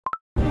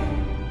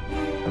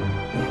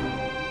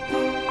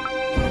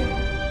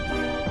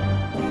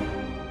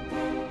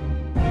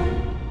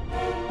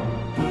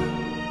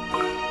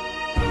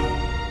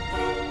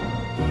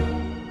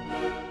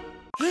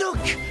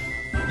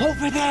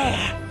over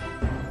there!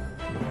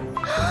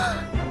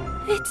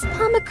 It's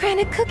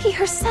Pomegranate Cookie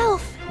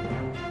herself.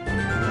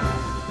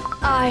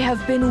 I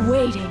have been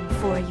waiting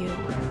for you.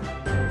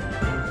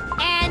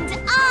 And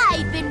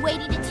I've been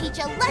waiting to teach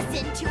a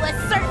lesson to a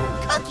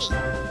certain cookie.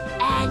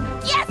 And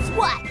guess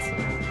what?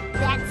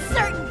 That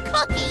certain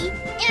cookie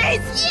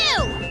is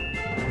you!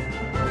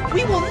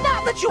 We will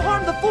not let you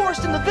harm the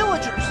forest and the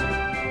villagers!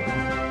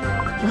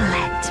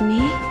 Let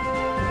me?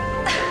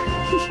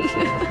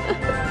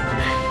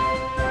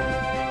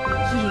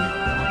 You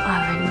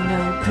are in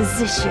no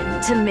position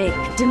to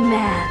make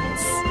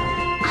demands.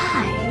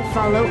 I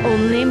follow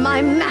only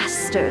my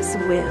master's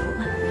will.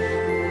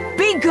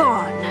 Be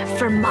gone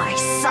from my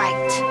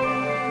sight!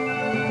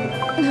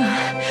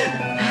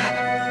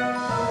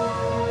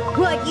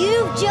 What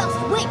you've just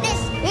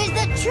witnessed is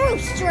the true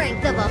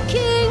strength of a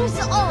king's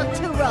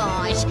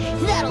entourage.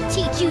 That'll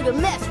teach you to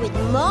mess with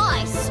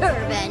my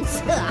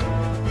servants.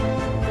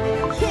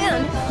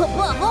 And,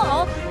 above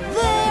all,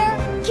 their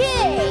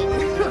king.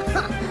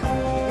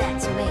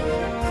 That's me.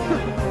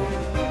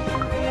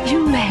 You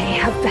may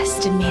have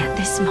bested me at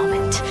this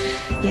moment,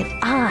 yet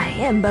I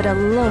am but a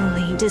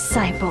lowly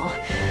disciple.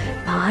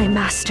 My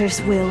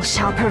master's will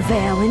shall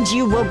prevail, and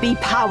you will be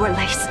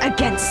powerless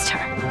against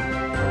her.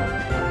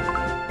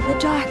 The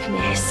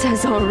darkness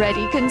has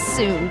already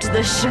consumed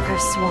the Sugar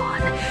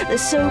Swan, the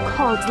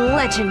so-called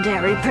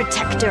legendary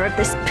protector of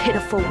this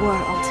pitiful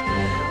world.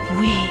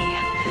 We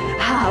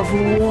have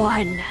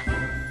won.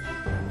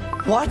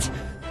 What?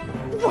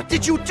 What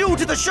did you do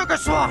to the Sugar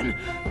Swan?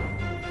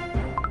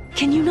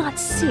 Can you not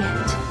see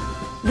it?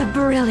 The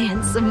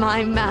brilliance of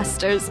my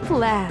master's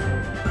plan.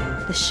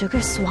 The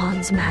Sugar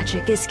Swan's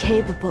magic is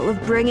capable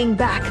of bringing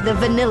back the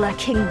Vanilla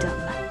Kingdom.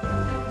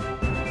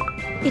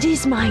 It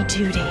is my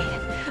duty,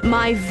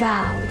 my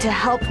vow, to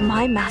help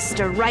my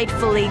master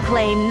rightfully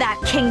claim that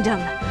kingdom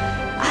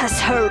as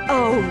her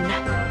own.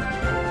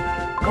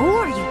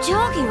 What are you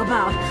talking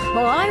about?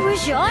 Oh, I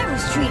wish I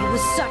was treated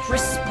with such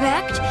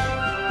respect.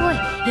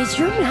 Wait, is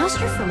your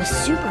master from a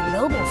super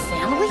noble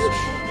family?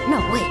 No,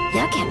 wait,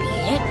 that can't be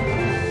it.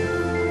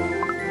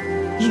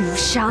 You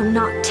shall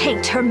not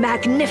taint her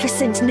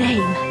magnificent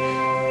name,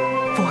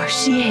 for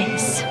she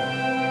is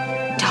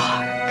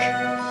Dark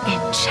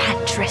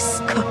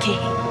Enchantress Cookie.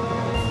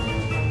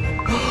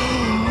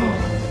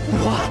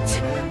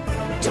 What?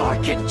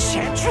 Dark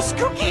Enchantress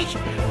Cookie?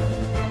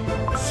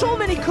 So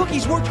many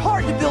cookies worked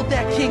hard to build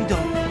that kingdom.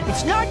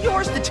 It's not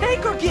yours to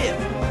take or give.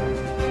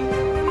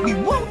 We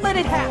won't let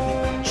it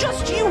happen.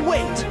 Just you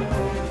wait.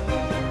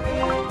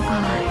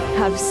 I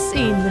have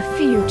seen the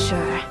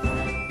future.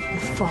 The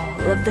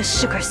fall of the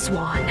Sugar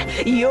Swan,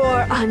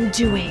 your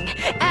undoing,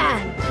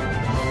 and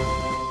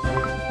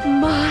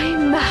my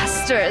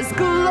master's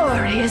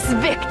glorious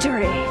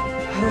victory.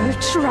 Her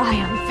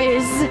triumph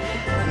is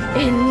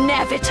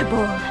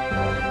inevitable.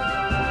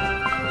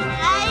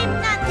 I'm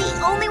not the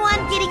only one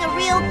getting a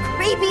real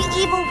creepy,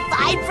 evil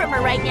vibe from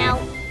her right now.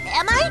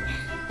 Am I?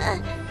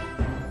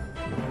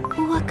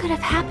 What could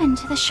have happened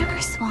to the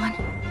Sugar Swan?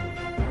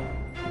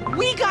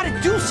 We gotta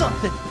do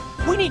something.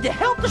 We need to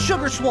help the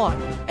Sugar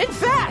Swan, and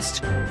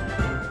fast!